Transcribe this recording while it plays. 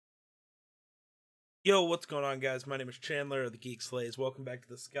Yo, what's going on, guys? My name is Chandler of TheGeekSlays. Welcome back to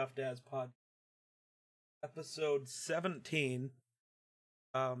the Scuffed Ass Pod, episode 17.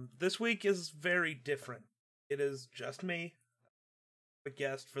 This week is very different. It is just me, a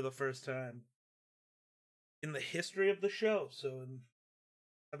guest for the first time in the history of the show. So, in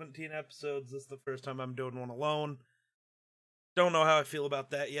 17 episodes, this is the first time I'm doing one alone. Don't know how I feel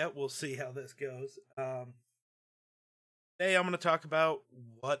about that yet. We'll see how this goes. Today, I'm going to talk about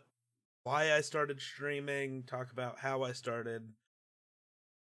why I started streaming, talk about how I started,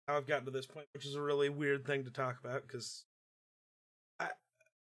 how I've gotten to this point, which is a really weird thing to talk about because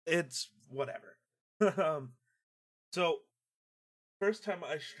it's whatever. um, so first time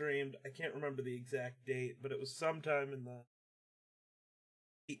I streamed, I can't remember the exact date, but it was sometime in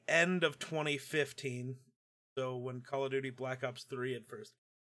the end of 2015. So when Call of Duty Black Ops 3 had first.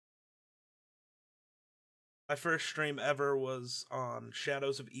 My first stream ever was on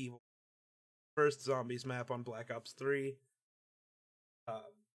Shadows of Evil, first zombies map on Black Ops 3. Um,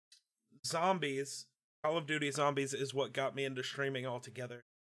 zombies, Call of Duty Zombies is what got me into streaming altogether.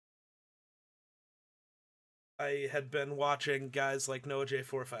 I had been watching guys like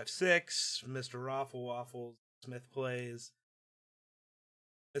NoahJ456, Mr. Raffle Waffles, Smith Plays,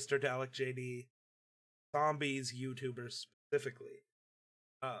 Mr. Dalek JD, zombies YouTubers specifically,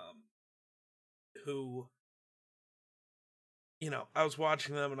 um, who, I was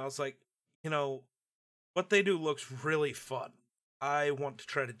watching them and I was like, what they do looks really fun. I want to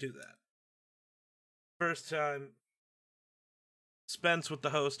try to do that. First time, Spence with the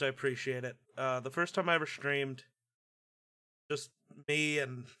host, I appreciate it. The first time I ever streamed, just me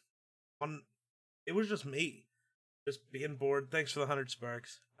and one, it was just me. Just being bored. Thanks for the 100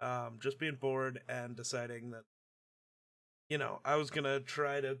 sparks. Just being bored and deciding that, I was gonna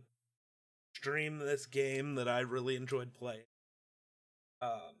try to stream this game that I really enjoyed playing.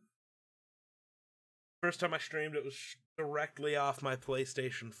 Um, First time I streamed, it was directly off my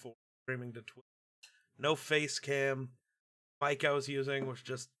PlayStation 4, streaming to Twitch. No face cam. Mic I was using was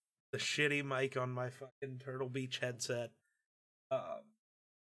just the shitty mic on my fucking Turtle Beach headset. Um,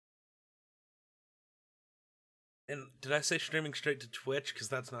 and did I say streaming straight to Twitch? Because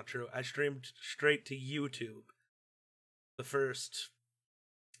that's not true. I streamed straight to YouTube the first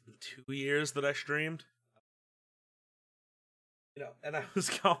 2 years that I streamed. And I was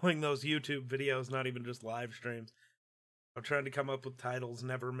calling those YouTube videos not even just live streams. I'm trying to come up with titles,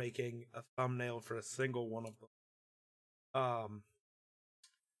 never making a thumbnail for a single one of them.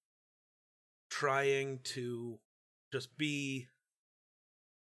 Trying to just be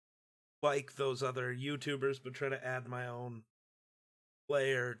like those other YouTubers, but try to add my own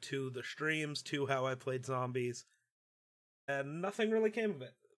flair to the streams, to how I played zombies, and nothing really came of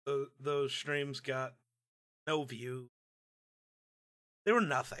it. Those streams got no view. They were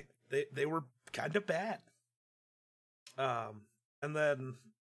nothing. They were kind of bad. And then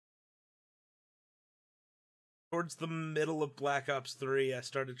towards the middle of Black Ops 3, I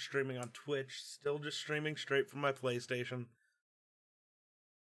started streaming on Twitch, still just streaming straight from my PlayStation.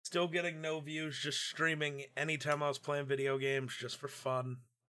 Still getting no views, just streaming anytime I was playing video games just for fun.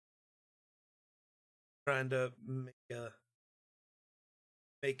 Trying to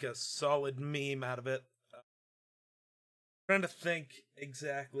make a solid meme out of it. Trying to think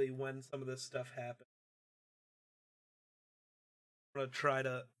exactly when some of this stuff happened. I'm gonna try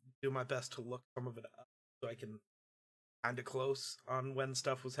to do my best to look some of it up so I can kinda close on when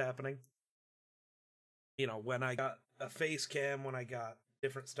stuff was happening. When I got a face cam, when I got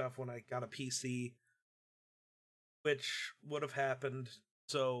different stuff, when I got a PC, which would have happened.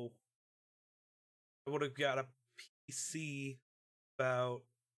 So I would have got a PC about,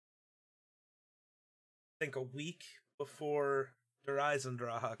 I think, a week before Horizon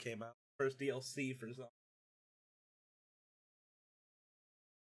Draha came out. First DLC for Zombies.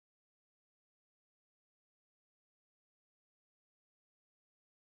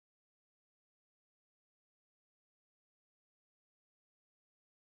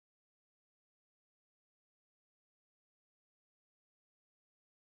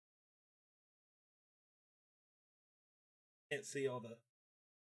 Can't see all the.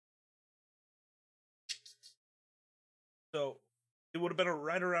 So it would have been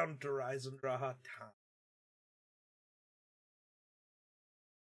right around Horizon Draha time.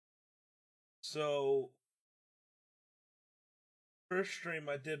 So first stream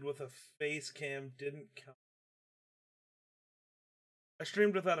I did with a face cam didn't count. I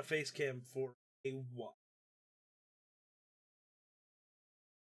streamed without a face cam for a while.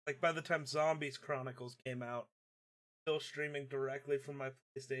 Like by the time Zombies Chronicles came out, still streaming directly from my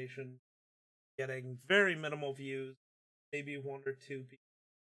PlayStation, getting very minimal views, maybe one or two people.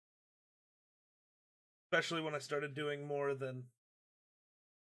 especially when I started doing more than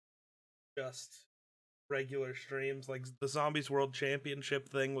just regular streams. Like the Zombies World Championship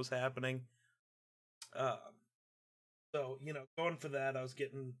thing was happening. Um, so, going for that, I was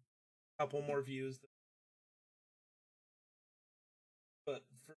getting a couple more views. But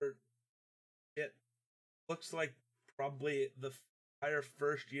for it, looks like probably the entire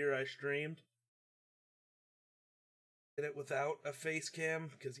first year I streamed, did it without a face cam.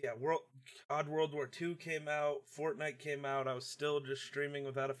 Because, yeah, World War II came out, Fortnite came out. I was still just streaming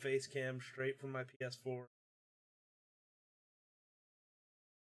without a face cam straight from my PS4.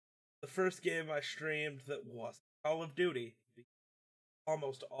 The first game I streamed that was Call of Duty,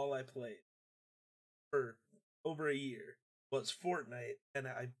 almost all I played for over a year, was Fortnite, and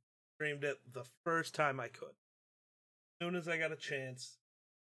I streamed it the first time I could. As soon as I got a chance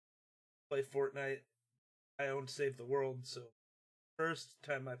to play Fortnite, I owned Save the World, so first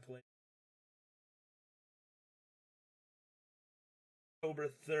time I played, October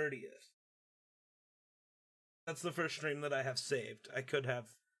 30th. That's the first stream that I have saved. I could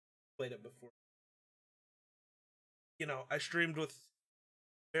have played it before. I streamed with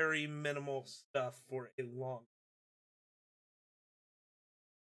very minimal stuff for a long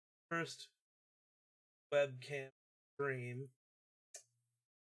first webcam stream.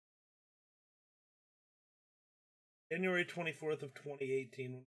 January 24th of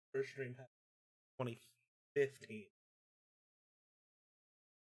 2018 when the first stream happened. 2015.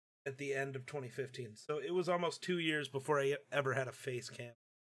 At the end of 2015. So it was almost 2 years before I ever had a face cam.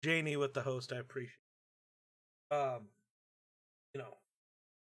 Janie with the host, I appreciate. You know,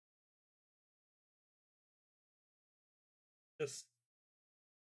 just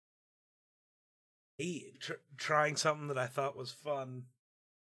me trying something that I thought was fun.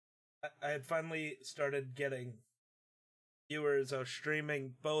 I had finally started getting viewers. I was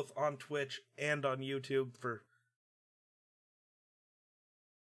streaming both on Twitch and on YouTube for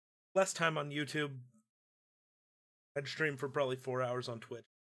less time on YouTube. I'd stream for probably 4 hours on Twitch,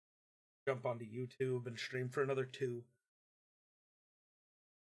 jump onto YouTube and stream for another 2.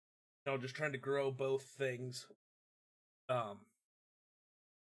 Just trying to grow both things. Trying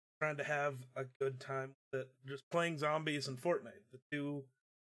to have a good time with it. Just playing zombies and Fortnite, the 2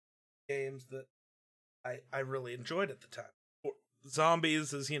 games that I really enjoyed at the time.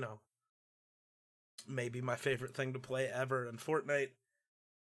 Zombies is, maybe my favorite thing to play ever, and Fortnite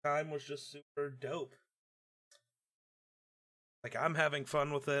time was just super dope. Like, I'm having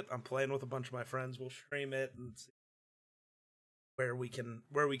fun with it. I'm playing with a bunch of my friends. We'll stream it and see where we can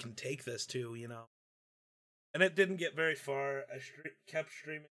take this to, And it didn't get very far. I kept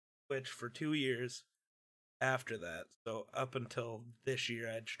streaming Twitch for 2 years after that. So up until this year,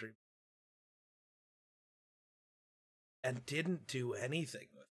 I'd streamed and didn't do anything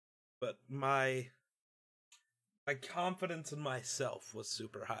with it. But my confidence in myself was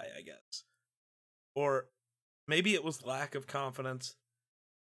super high, I guess. Or maybe it was lack of confidence.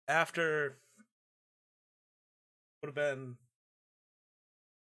 After would have been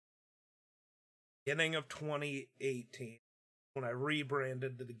beginning of 2018 when I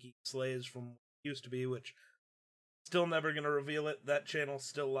rebranded to TheGeekSlays from what it used to be, which still never gonna reveal it. That channel's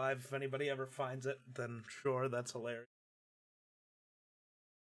still live. If anybody ever finds it, then sure, that's hilarious.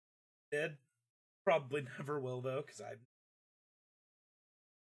 Did probably never will though, because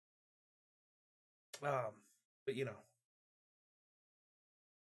but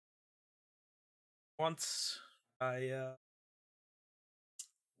once I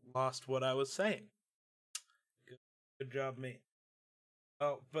lost what I was saying. Good job, me.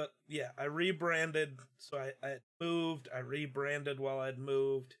 Oh, but yeah, I rebranded. So I moved. I rebranded while I'd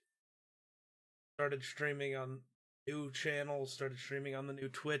moved. Started streaming on new channels. Started streaming on the new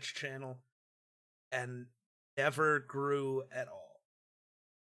Twitch channel, and never grew at all.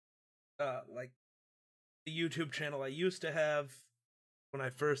 Like the YouTube channel I used to have when I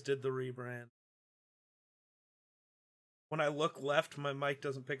first did the rebrand. When I look left, my mic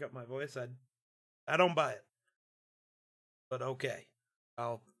doesn't pick up my voice. I don't buy it. But okay,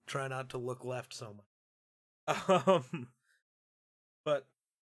 I'll try not to look left so much. But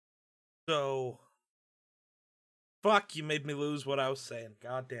so fuck, you made me lose what I was saying.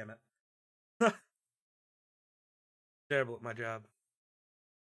 God damn it. Terrible at my job.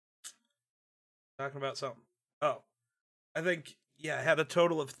 Talking about something. Oh, I think, yeah, I had a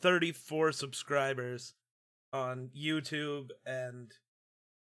total of 34 subscribers on YouTube, and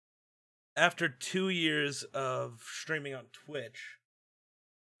after 2 years of streaming on Twitch,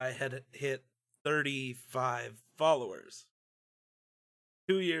 I had hit 35 followers.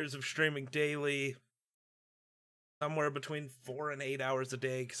 2 years of streaming daily, somewhere between 4 and 8 hours a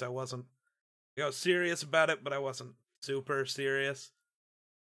day, because I wasn't I was serious about it, but I wasn't super serious.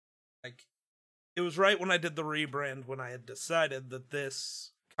 Like, it was right when I did the rebrand when I had decided that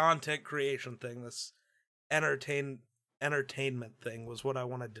this content creation thing, this entertainment thing was what I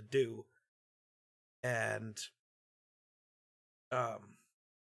wanted to do. And um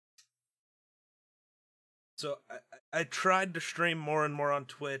so I tried to stream more and more on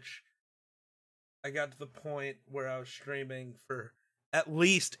Twitch. I got to the point where I was streaming for at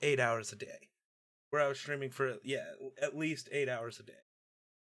least 8 hours a day. Where I was streaming for, yeah, at least 8 hours a day.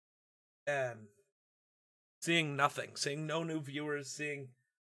 And seeing nothing, seeing no new viewers, seeing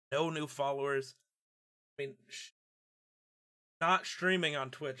no new followers. I mean, not streaming on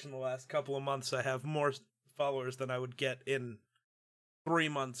Twitch in the last couple of months, I have more followers than I would get in 3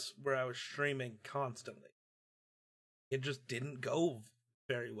 months where I was streaming constantly. It just didn't go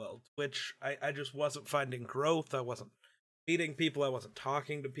very well. Twitch, I just wasn't finding growth. I wasn't meeting people. I wasn't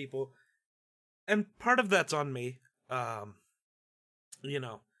talking to people. And part of that's on me. You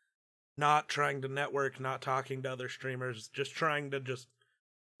know, not trying to network, not talking to other streamers, just trying to just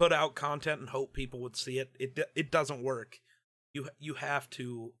put out content and hope people would see it. It doesn't work. You have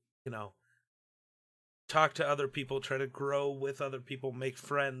to, you know, talk to other people, try to grow with other people, make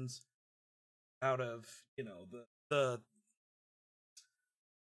friends out of, you know, the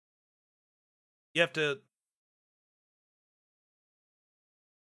you have to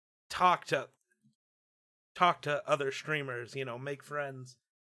talk to other streamers, you know, make friends.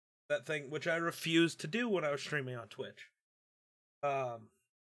 That thing which I refused to do when I was streaming on Twitch. Um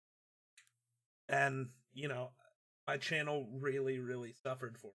and, you know, my channel really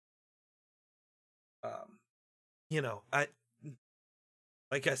suffered for it. You know,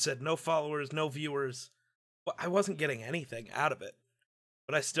 like I said, no followers, no viewers. Well, I wasn't getting anything out of it.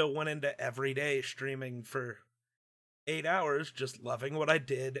 But I still went into every day streaming for 8 hours, just loving what I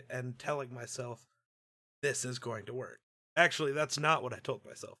did and telling myself this is going to work. Actually, that's not what I told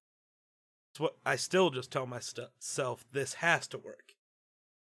myself. It's what I still just tell myself this has to work.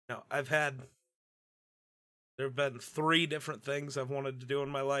 Now, there have been 3 different things I've wanted to do in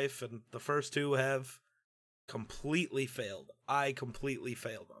my life, and the first 2 have completely failed. I completely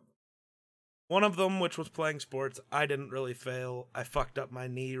failed on them. One of them, which was playing sports, I didn't really fail. I fucked up my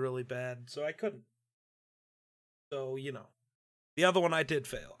knee really bad, so I couldn't. So, you know. The other one I did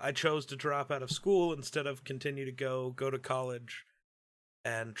fail. I chose to drop out of school instead of continue to go to college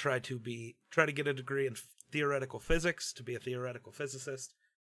and try to get a degree in theoretical physics, to be a theoretical physicist.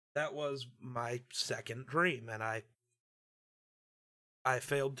 That was my second dream, and I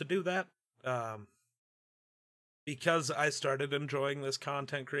failed to do that because I started enjoying this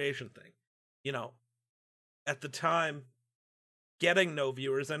content creation thing. You know, at the time, getting no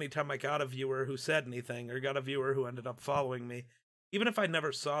viewers, anytime I got a viewer who said anything or got a viewer who ended up following me, even if I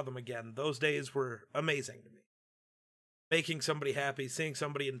never saw them again, those days were amazing to me. Making somebody happy, seeing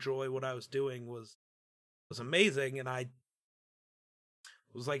somebody enjoy what I was doing was amazing, and I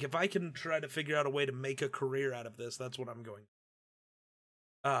was like, if I can try to figure out a way to make a career out of this, that's what I'm going.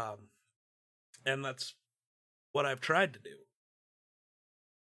 And that's what I've tried to do.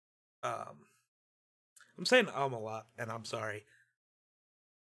 I'm saying a lot, and I'm sorry,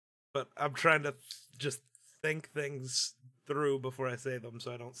 but I'm trying to just think things through before I say them,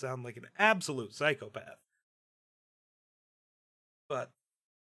 so I don't sound like an absolute psychopath. But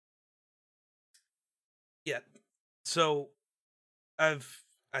yeah, so I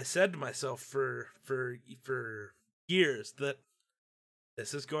said to myself for years that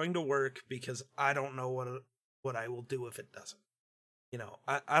this is going to work because I don't know what I will do if it doesn't. You know,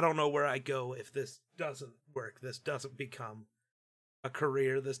 I don't know where I go if this doesn't work. This doesn't become a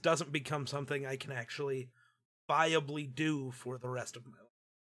career. This doesn't become something I can actually viably do for the rest of my life.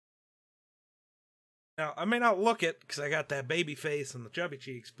 Now, I may not look it because I got that baby face and the chubby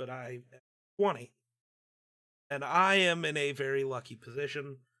cheeks, but I am 20. And I am in a very lucky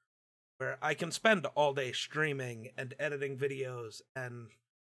position where I can spend all day streaming and editing videos and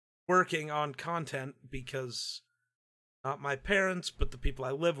working on content because not my parents, but the people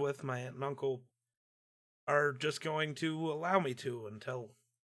I live with, my aunt and uncle, are just going to allow me to until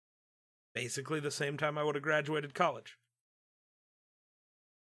basically the same time I would have graduated college.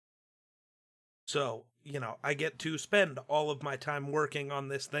 So, you know, I get to spend all of my time working on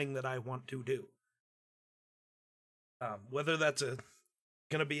this thing that I want to do. Whether that's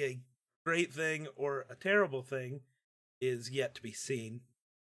going to be a great thing or a terrible thing is yet to be seen.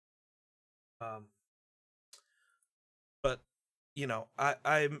 But, you know,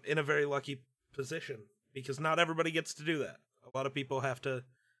 I'm in a very lucky position because not everybody gets to do that. A lot of people have to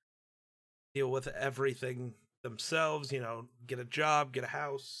deal with everything themselves, you know, get a job, get a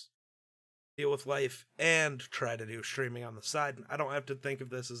house, deal with life and try to do streaming on the side. I don't have to think of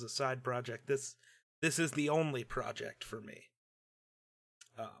this as a side project. This is the only project for me.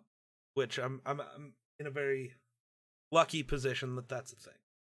 Which I'm in a very lucky position that that's a thing.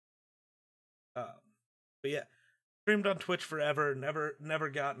 But yeah, streamed on Twitch forever. Never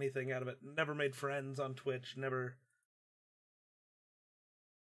got anything out of it. Never made friends on Twitch. Never.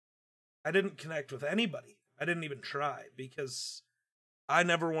 I didn't connect with anybody. I didn't even try because I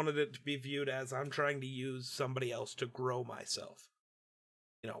never wanted it to be viewed as I'm trying to use somebody else to grow myself.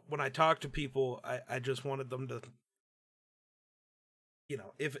 When I talk to people, I just wanted them to,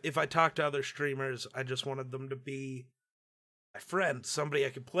 if I talk to other streamers, I just wanted them to be my friend, somebody I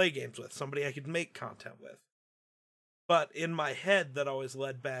could play games with, somebody I could make content with. But in my head, that always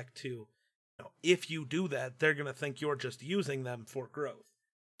led back to, if you do that, they're going to think you're just using them for growth,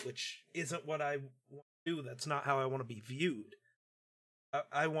 which isn't what I want to do. That's not how I want to be viewed.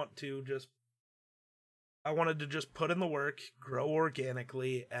 I wanted to just put in the work, grow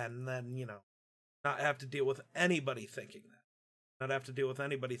organically, and then, not have to deal with anybody thinking that. Not have to deal with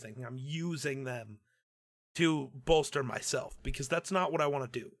anybody thinking I'm using them to bolster myself, because that's not what I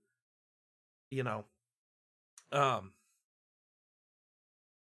want to do.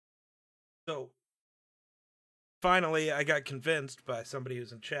 So finally I got convinced by somebody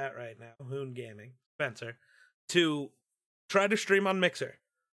who's in chat right now, Hoon Gaming, Spencer, to try to stream on Mixer.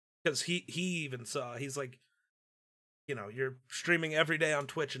 Because he even saw, he's like, you're streaming every day on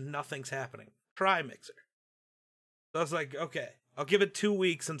Twitch and nothing's happening. Try Mixer. So I was like, okay, I'll give it 2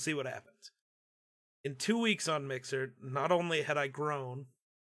 weeks and see what happens. In 2 weeks on Mixer, not only had I grown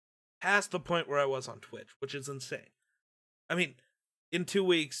past the point where I was on Twitch, which is insane. I mean, in 2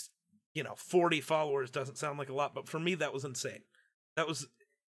 weeks, 40 followers doesn't sound like a lot, but for me, that was insane. That was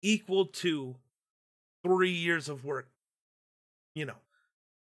equal to 3 years of work,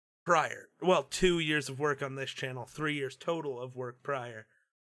 prior. Well, 2 years of work on this channel, 3 years total of work prior,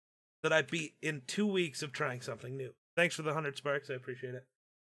 that I beat in 2 weeks of trying something new. Thanks for the 100 sparks, I appreciate it.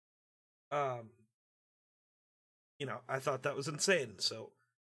 I thought that was insane, so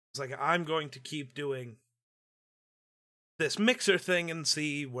it's like, I'm going to keep doing this Mixer thing and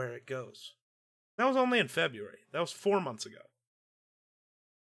see where it goes. That was only in February. That was 4 months ago.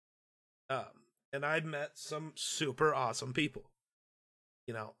 And I met some super awesome people.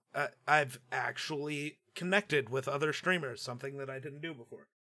 I've actually connected with other streamers, something that I didn't do before.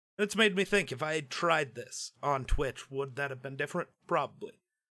 It's made me think, if I had tried this on Twitch, would that have been different? Probably.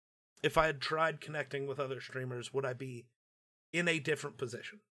 If I had tried connecting with other streamers, would I be in a different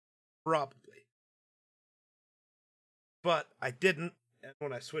position? Probably. But I didn't, and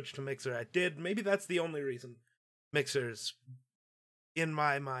when I switched to Mixer, I did. Maybe that's the only reason Mixer's, in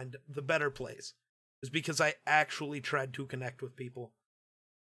my mind, the better place, is because I actually tried to connect with people.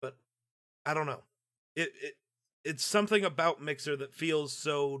 But I don't know. It's something about Mixer that feels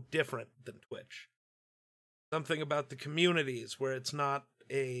so different than Twitch. Something about the communities where it's not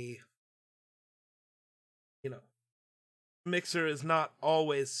a, Mixer is not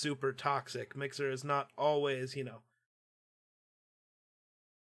always super toxic. Mixer is not always,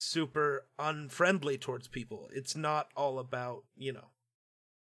 super unfriendly towards people. It's not all about,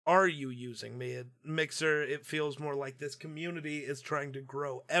 are you using me? Mixer, it feels more like this community is trying to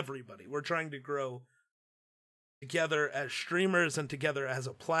grow everybody. We're trying to grow together as streamers and together as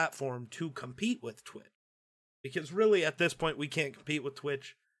a platform to compete with Twitch. Because really, at this point, we can't compete with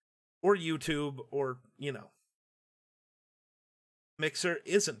Twitch or YouTube or, Mixer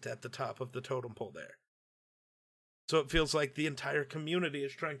isn't at the top of the totem pole there. So it feels like the entire community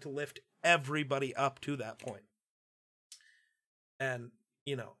is trying to lift everybody up to that point. And,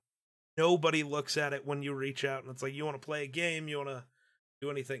 nobody looks at it when you reach out and it's like, you want to play a game, you want to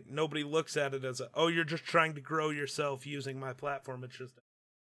do anything. Nobody looks at it as you're just trying to grow yourself using my platform. It's just,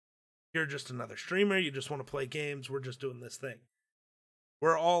 you're just another streamer, you just want to play games, we're just doing this thing.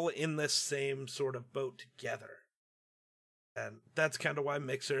 We're all in this same sort of boat together. And that's kind of why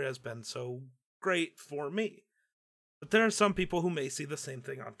Mixer has been so great for me. But there are some people who may see the same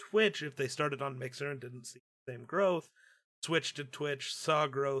thing on Twitch. If they started on Mixer and didn't see the same growth, switched to Twitch, saw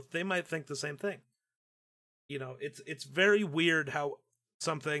growth, they might think the same thing. It's very weird how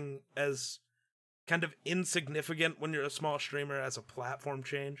something as kind of insignificant when you're a small streamer as a platform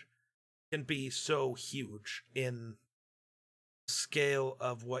change can be so huge in scale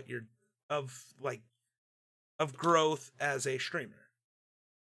of what you're, of growth as a streamer.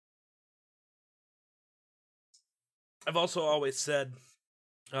 I've also always said,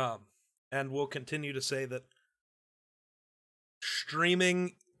 and will continue to say, that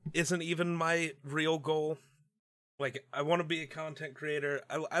streaming isn't even my real goal. Like, I want to be a content creator.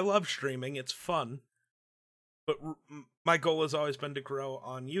 I love streaming. It's fun. But my goal has always been to grow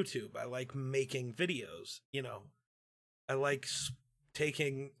on YouTube. I like making videos, you know. I like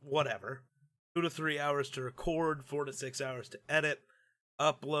taking whatever 2 to 3 hours to record, 4 to 6 hours to edit,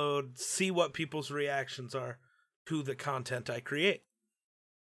 upload, see what people's reactions are to the content I create.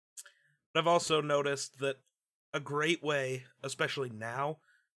 But I've also noticed that a great way, especially now,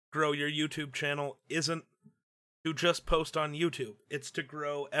 grow your YouTube channel isn't to just post on YouTube. It's to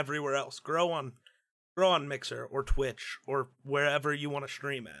grow everywhere else. Grow on Mixer or Twitch or wherever you want to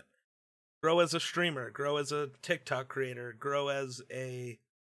stream at. Grow as a streamer, grow as a TikTok creator, grow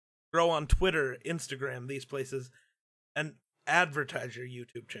on Twitter, Instagram, these places, and advertise your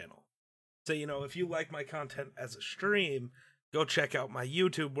YouTube channel. So, you know, if you like my content as a stream, go check out my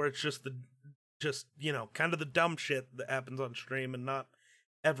YouTube where it's just you know, kind of the dumb shit that happens on stream and not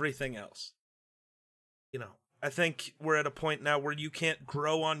everything else. You know, I think we're at a point now where you can't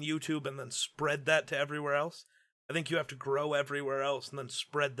grow on YouTube and then spread that to everywhere else. I think you have to grow everywhere else and then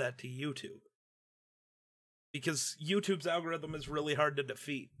spread that to YouTube. Because YouTube's algorithm is really hard to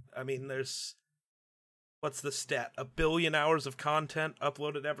defeat. I mean, there's... what's the stat? 1 billion hours of content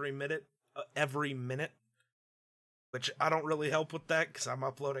uploaded every minute? Which I don't really help with that, because I'm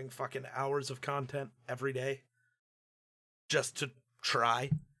uploading fucking hours of content every day. Just to try,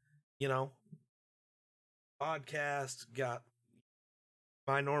 you know? Podcast, got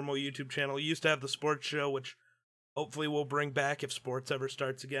my normal YouTube channel. Used to have the sports show, which hopefully we'll bring back if sports ever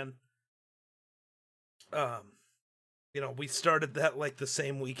starts again. You know, we started that like the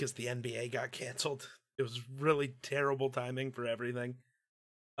same week as the NBA got canceled. It was really terrible timing for everything.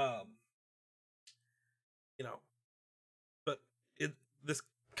 You know, but this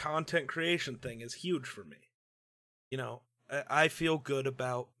content creation thing is huge for me. You know, I feel good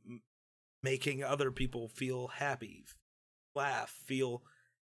about making other people feel happy, laugh, feel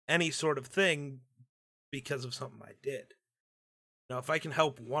any sort of thing because of something I did. Now, if I can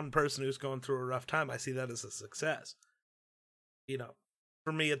help one person who's going through a rough time, I see that as a success. You know,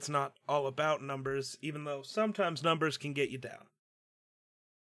 for me, it's not all about numbers, even though sometimes numbers can get you down.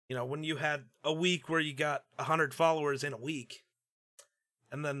 You know, when you had a week where you got 100 followers in a week,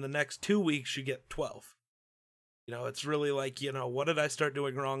 and then the next 2 weeks you get 12. You know, it's really like, you know, what did I start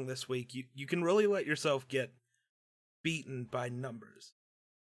doing wrong this week? You can really let yourself get beaten by numbers.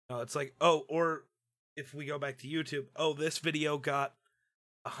 You know, it's like, oh, or if we go back to YouTube, oh, this video got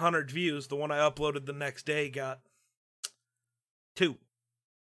 100 views. The one I uploaded the next day got 2.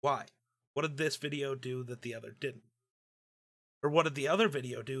 Why? What did this video do that the other didn't? Or what did the other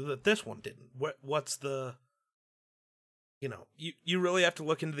video do that this one didn't? What's the... You know, you really have to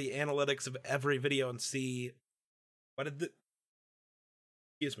look into the analytics of every video and see... Why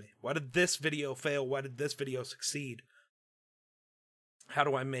did this video fail? Why did this video succeed? How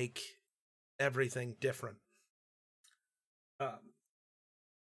do I make everything different?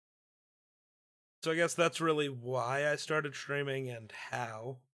 So I guess that's really why I started streaming and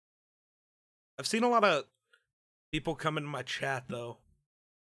how. I've seen a lot of people come into my chat, though,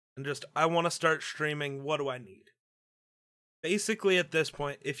 and just, I want to start streaming, what do I need? Basically, at this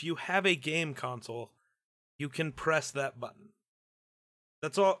point, if you have a game console, you can press that button.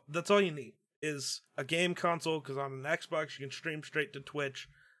 That's all you need, is a game console, because on an Xbox, you can stream straight to Twitch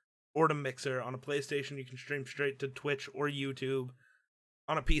or to Mixer. On a PlayStation, you can stream straight to Twitch or YouTube.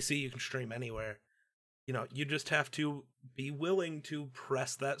 On a PC, you can stream anywhere. You know, you just have to be willing to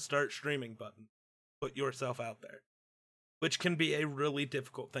press that start streaming button. Put yourself out there. Which can be a really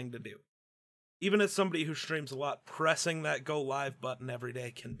difficult thing to do. Even as somebody who streams a lot, pressing that go live button every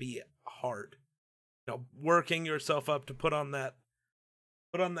day can be hard. You know, working yourself up to put on that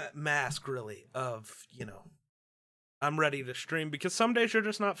mask, really, of, you know, I'm ready to stream, because some days you're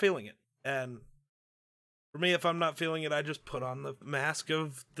just not feeling it. And for me, if I'm not feeling it, I just put on the mask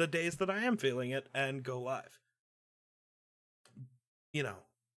of the days that I am feeling it and go live. You know,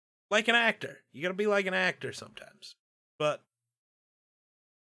 like an actor. You gotta be like an actor sometimes. But,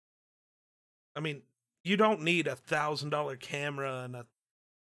 I mean, you don't need $1,000 camera and a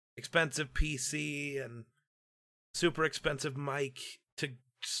expensive PC and super expensive mic to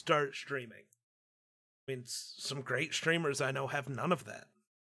start streaming. I mean, some great streamers I know have none of that.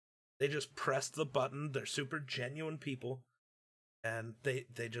 They just press the button, they're super genuine people, and they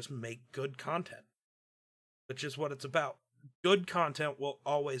just make good content. Which is what it's about. Good content will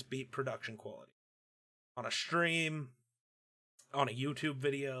always beat production quality. On a stream, on a YouTube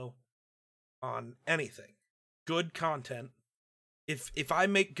video, on anything. Good content. If I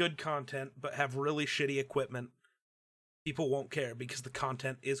make good content but have really shitty equipment, people won't care because the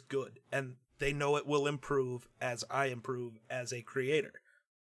content is good. And they know it will improve as I improve as a creator.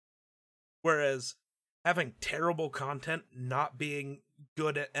 Whereas having terrible content, not being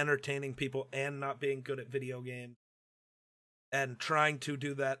good at entertaining people, and not being good at video games, and trying to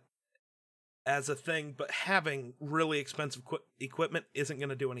do that as a thing, but having really expensive equipment isn't going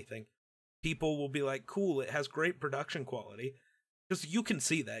to do anything. People will be like, cool, it has great production quality. Because you can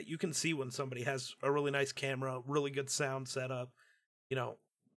see that. You can see when somebody has a really nice camera, really good sound setup,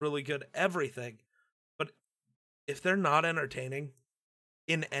 really good everything. But if they're not entertaining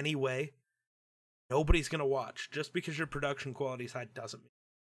in any way, nobody's going to watch. Just because your production quality is high doesn't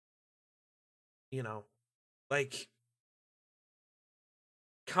mean, like,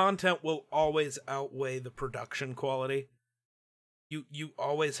 content will always outweigh the production quality. You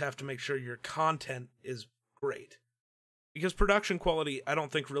always have to make sure your content is great. Because production quality, I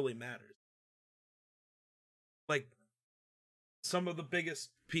don't think really matters. Like, some of the biggest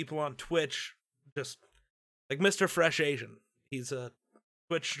people on Twitch, just like Mr. Fresh Asian. He's a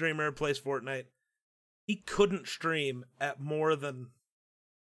Twitch streamer, plays Fortnite. He couldn't stream at more than,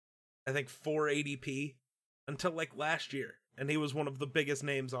 I think, 480p until like last year. And he was one of the biggest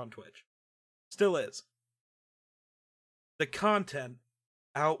names on Twitch. Still is. The content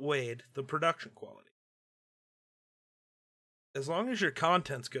outweighed the production quality. As long as your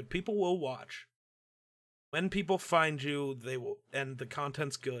content's good, people will watch. When people find you, they will, and the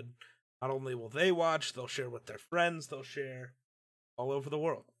content's good, not only will they watch, they'll share with their friends, they'll share all over the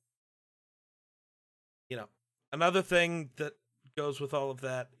world. Another thing that goes with all of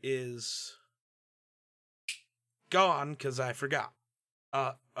that is gone, because I forgot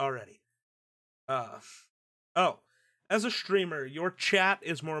already. As a streamer, your chat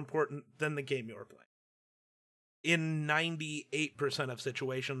is more important than the game you're playing. In 98% of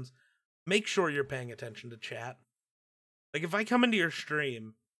situations, make sure you're paying attention to chat. Like, if I come into your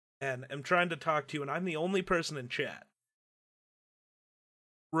stream and am trying to talk to you and I'm the only person in chat,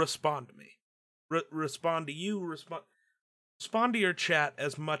 respond to me. Respond to you, respond to your chat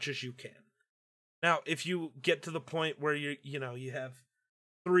as much as you can. Now, if you get to the point where you have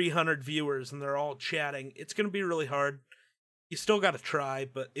 300 viewers and they're all chatting, it's going to be really hard. You still got to try,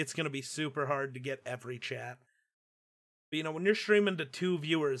 but it's going to be super hard to get every chat. But, when you're streaming to 2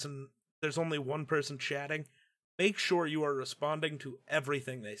 viewers and there's only one person chatting, make sure you are responding to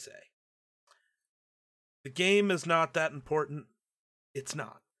everything they say. The game is not that important. It's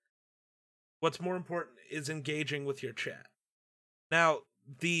not. What's more important is engaging with your chat. Now,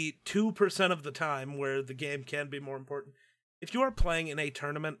 the 2% of the time where the game can be more important, if you are playing in a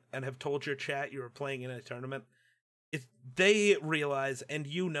tournament and have told your chat you are playing in a tournament, if they realize and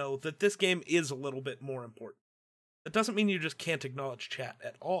that this game is a little bit more important. That doesn't mean you just can't acknowledge chat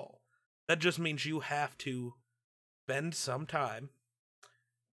at all. That just means you have to spend some time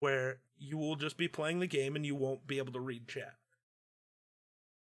where you will just be playing the game and you won't be able to read chat.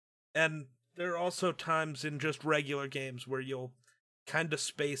 And there are also times in just regular games where you'll kind of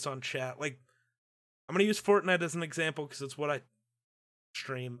space on chat. Like, I'm going to use Fortnite as an example because it's what I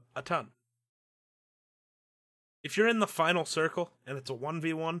stream a ton. If you're in the final circle and it's a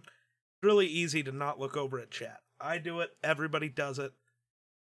 1v1, it's really easy to not look over at chat. I do it, everybody does it.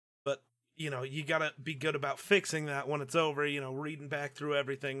 But, you gotta be good about fixing that when it's over, reading back through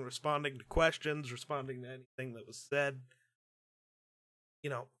everything, responding to questions, responding to anything that was said.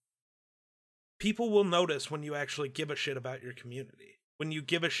 People will notice when you actually give a shit about your community, when you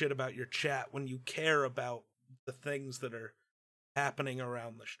give a shit about your chat, when you care about the things that are happening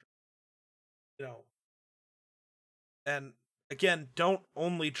around the stream. And again, don't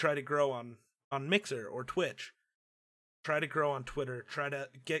only try to grow on Mixer or Twitch. Try to grow on Twitter. Try to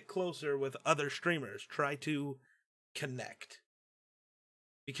get closer with other streamers. Try to connect.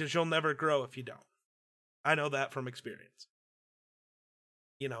 Because you'll never grow if you don't. I know that from experience.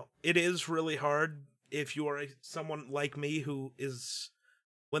 It is really hard if you are someone like me who is,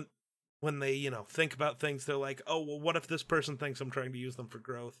 when they, think about things, they're like, oh, well, what if this person thinks I'm trying to use them for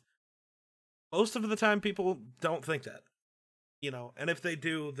growth? Most of the time, people don't think that. And if they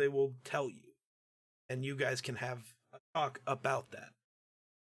do, they will tell you. And you guys can have a talk about that.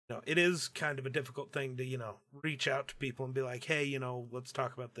 It is kind of a difficult thing to, reach out to people and be like, hey, let's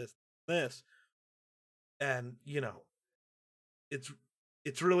talk about this. And,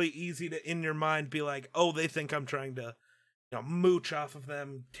 it's really easy to, in your mind, be like, oh, they think I'm trying to, mooch off of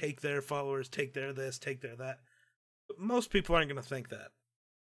them, take their followers, take their this, take their that. But most people aren't going to think that,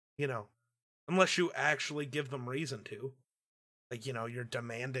 unless you actually give them reason to. Like, you're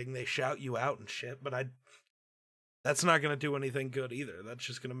demanding they shout you out and shit, but that's not going to do anything good either. That's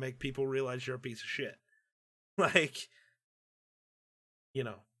just going to make people realize you're a piece of shit. Like,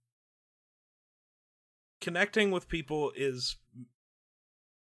 connecting with people is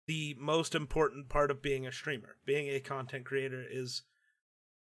the most important part of being a streamer. Being a content creator is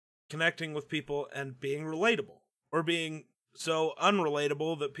connecting with people and being relatable, or being so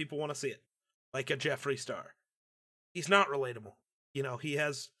unrelatable that people want to see it. Like a Jeffree Star. He's not relatable. He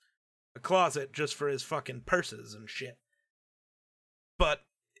has a closet just for his fucking purses and shit. But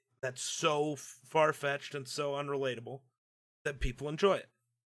that's so far-fetched and so unrelatable that people enjoy it.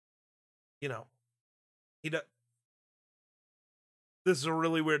 He do- This is a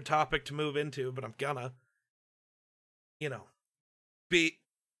really weird topic to move into, but I'm gonna. Be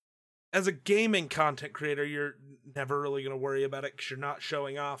as a gaming content creator, you're never really gonna worry about it because you're not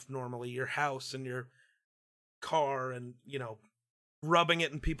showing off normally your house and your car and rubbing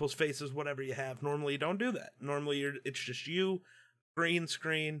it in people's faces, whatever you have. Normally, you don't do that. Normally, it's just you, green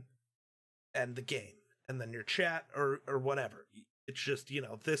screen, and the game, and then your chat or whatever. It's just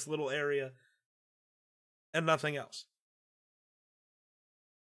this little area and nothing else.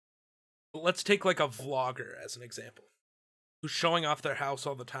 But let's take like a vlogger as an example, who's showing off their house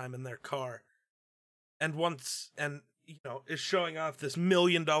all the time in their car, and is showing off this $1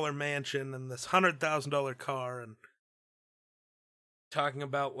 million mansion and this $100,000 car, and talking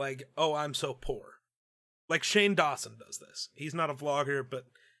about like, oh, I'm so poor. Like Shane Dawson does this. He's not a vlogger, but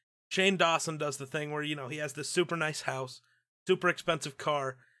Shane Dawson does the thing where, he has this super nice house, super expensive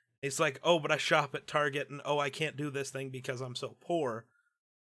car. He's like, oh, but I shop at Target, and oh, I can't do this thing because I'm so poor.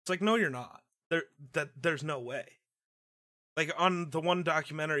 It's like, no, you're not. There's no way. Like, on the one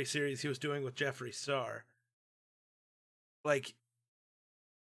documentary series he was doing with Jeffree Star, like,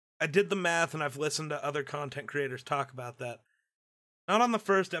 I did the math, and I've listened to other content creators talk about that. Not on the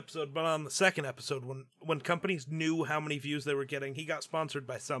first episode, but on the second episode, when companies knew how many views they were getting, he got sponsored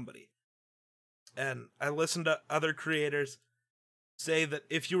by somebody. And I listened to other creators say that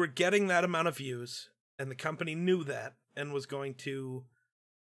if you were getting that amount of views, and the company knew that, and was going to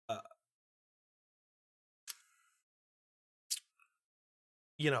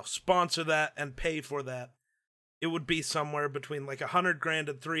sponsor that and pay for that, it would be somewhere between like $100,000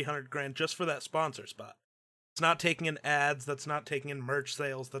 and $300,000 just for that sponsor spot. It's not taking in ads, that's not taking in merch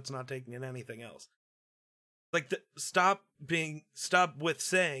sales, that's not taking in anything else. Like, stop with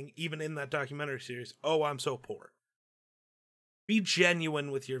saying, even in that documentary series, oh, I'm so poor. Be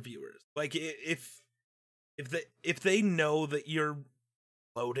genuine with your viewers. Like, if they know that you're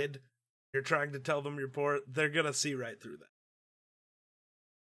loaded, you're trying to tell them you're poor, they're gonna see right through that.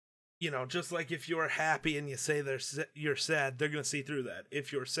 Just like if you're happy and you say you're sad, they're gonna see through that.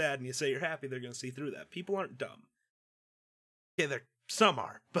 If you're sad and you say you're happy, they're gonna see through that. People aren't dumb. Okay, some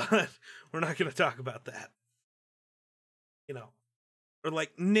are, but we're not gonna talk about that. Or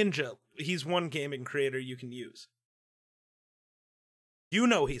like Ninja, he's one gaming creator you can use.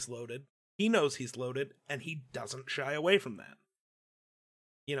 He's loaded. He knows he's loaded, and he doesn't shy away from that.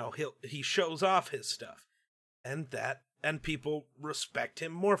 He shows off his stuff, and people respect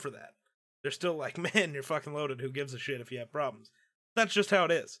him more for that. They're still like, man, you're fucking loaded. Who gives a shit if you have problems? That's just how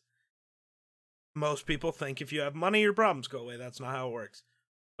it is. Most people think if you have money, your problems go away. That's not how it works.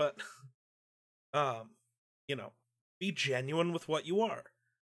 But, be genuine with what you are.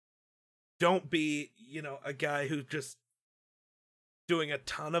 Don't be, a guy who's just doing a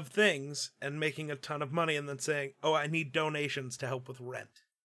ton of things and making a ton of money and then saying, oh, I need donations to help with rent.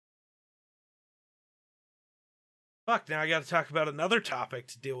 Fuck, now I gotta talk about another topic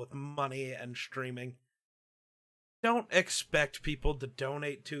to deal with money and streaming. Don't expect people to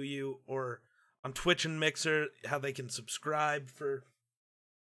donate to you, or on Twitch and Mixer, how they can subscribe for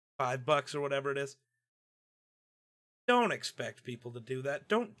 $5 or whatever it is. Don't expect people to do that.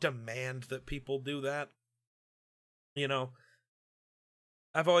 Don't demand that people do that.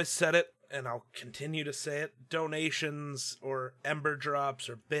 I've always said it, and I'll continue to say it. Donations or Ember drops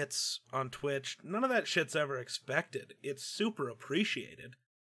or bits on Twitch, none of that shit's ever expected. It's super appreciated.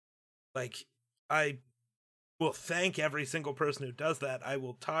 Like, I will thank every single person who does that. I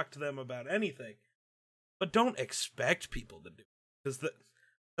will talk to them about anything. But don't expect people to do it, because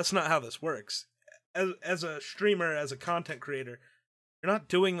that's not how this works. As a streamer, as a content creator, you're not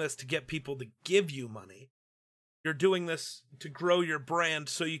doing this to get people to give you money. You're doing this to grow your brand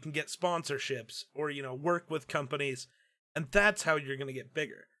so you can get sponsorships or, work with companies. And that's how you're going to get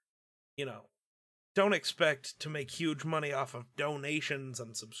bigger. Don't expect to make huge money off of donations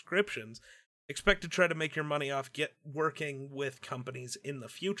and subscriptions. Expect to try to make your money off working with companies in the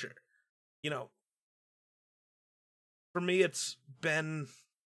future. For me, it's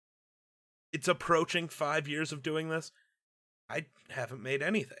approaching 5 years of doing this. I haven't made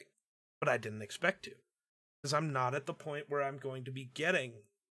anything, but I didn't expect to. Because I'm not at the point where I'm going to be getting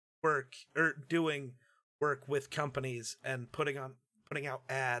work or doing work with companies and putting out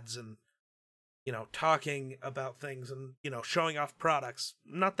ads and talking about things and showing off products.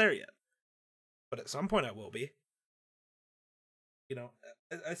 I'm not there yet, but at some point I will be.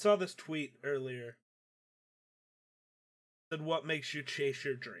 I saw this tweet earlier. Said, "What makes you chase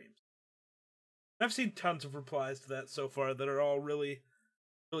your dreams?" I've seen tons of replies to that so far that are all really,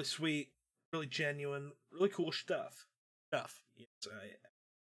 really sweet, really genuine, really cool stuff. Yes,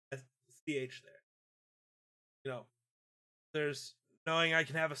 I CH there. There's knowing I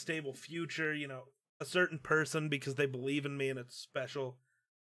can have a stable future. A certain person because they believe in me and it's special.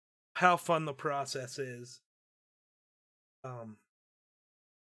 How fun the process is. Um,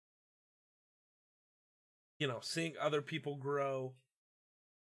 seeing other people grow.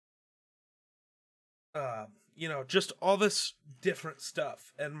 Just all this different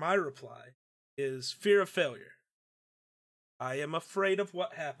stuff. And my reply is fear of failure. I am afraid of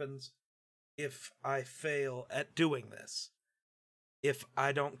what happens if I fail at doing this. If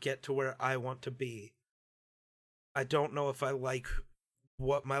I don't get to where I want to be. I don't know if I like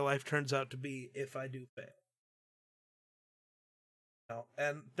what my life turns out to be if I do fail.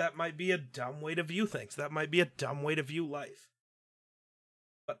 And that might be a dumb way to view things. That might be a dumb way to view life.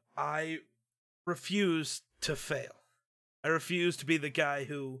 But I refuse to fail. I refuse to be the guy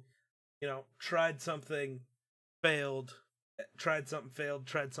who, tried something, failed, tried something, failed,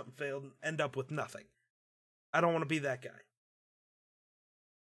 and end up with nothing. I don't want to be that guy.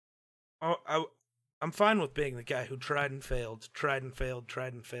 I'm fine with being the guy who tried and failed, tried and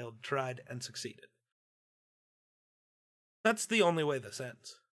succeeded. That's the only way this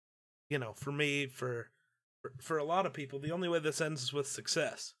ends. For me, for a lot of people, the only way this ends is with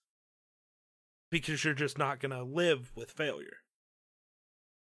success. Because you're just not going to live with failure.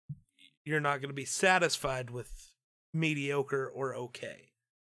 You're not going to be satisfied with mediocre or okay.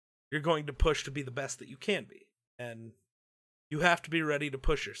 You're going to push to be the best that you can be. And you have to be ready to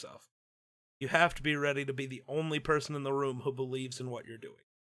push yourself. You have to be ready to be the only person in the room who believes in what you're doing.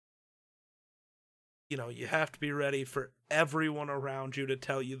 You have to be ready for everyone around you to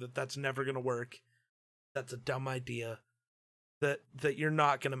tell you that that's never going to work. That's a dumb idea. That you're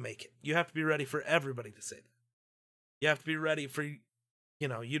not going to make it. You have to be ready for everybody to say that. You have to be ready for,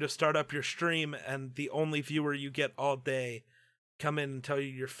 you to start up your stream and the only viewer you get all day come in and tell you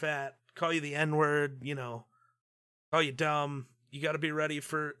you're fat, call you the N-word, call you dumb. You got to be ready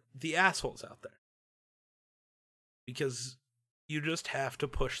for the assholes out there. Because you just have to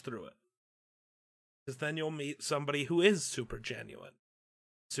push through it. Because then you'll meet somebody who is super genuine,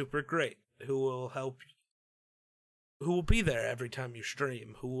 super great, who will help you. Who will be there every time you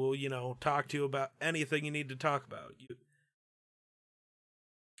stream, who will, talk to you about anything you need to talk about.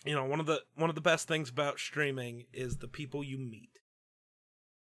 One of the best things about streaming is the people you meet.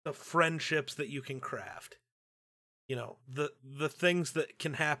 The friendships that you can craft. The things that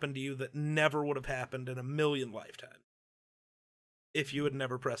can happen to you that never would have happened in a million lifetimes. If you had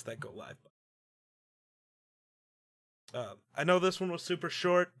never pressed that go live button. I know this one was super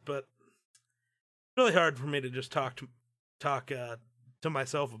short, but really hard for me to just talk to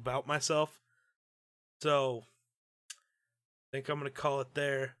myself about myself. So I think I'm gonna call it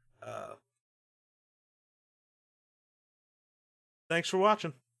there. Thanks for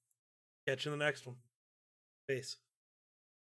watching. Catch you in the next one. Peace.